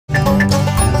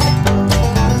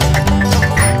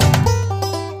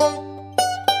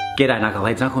G'day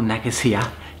Knuckleheads, Uncle Knackers here.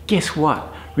 Guess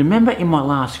what? Remember in my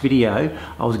last video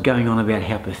I was going on about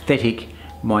how pathetic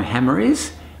my hammer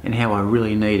is and how I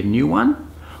really need a new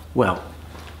one? Well,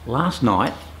 last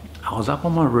night I was up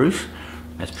on my roof,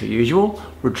 as per usual,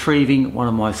 retrieving one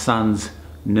of my son's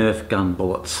Nerf gun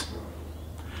bullets.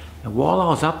 And while I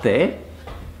was up there,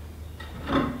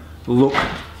 look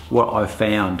what I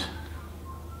found.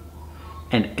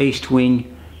 An East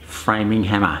Wing framing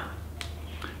hammer.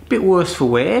 Bit worse for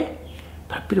wear,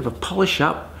 but a bit of a polish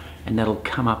up and that'll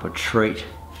come up a treat.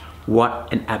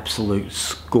 What an absolute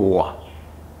score.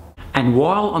 And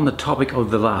while on the topic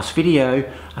of the last video,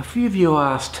 a few of you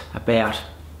asked about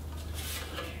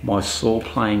my saw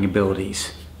playing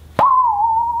abilities.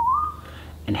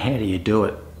 And how do you do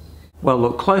it? Well,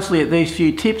 look closely at these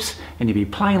few tips and you'll be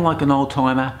playing like an old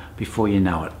timer before you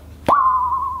know it.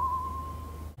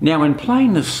 Now when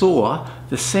playing the saw,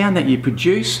 the sound that you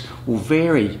produce will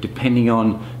vary depending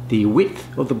on the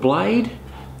width of the blade,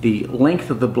 the length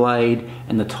of the blade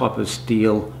and the type of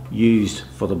steel used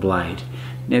for the blade.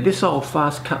 Now this old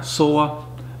fast cut saw,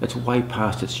 it's way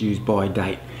past its use by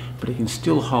date, but it can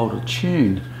still hold a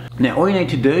tune. Now all you need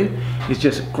to do is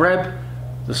just grab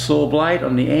the saw blade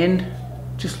on the end,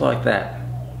 just like that.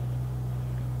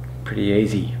 Pretty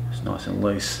easy, it's nice and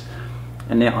loose.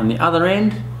 And now on the other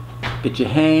end, get your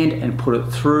hand and put it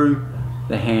through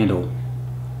the handle.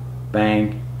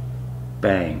 Bang,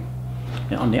 bang.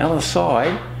 Now on the other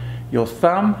side, your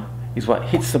thumb is what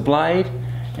hits the blade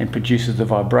and produces the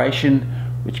vibration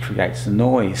which creates the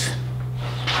noise.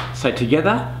 So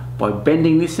together, by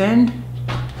bending this end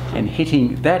and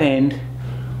hitting that end,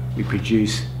 we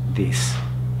produce this.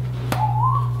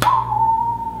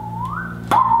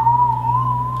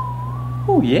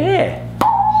 Oh yeah!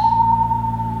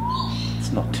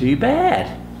 Not too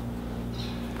bad.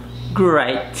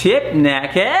 Great tip,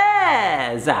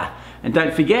 Knackers! And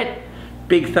don't forget,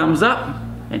 big thumbs up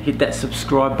and hit that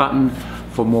subscribe button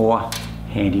for more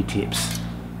handy tips.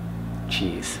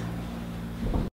 Cheers.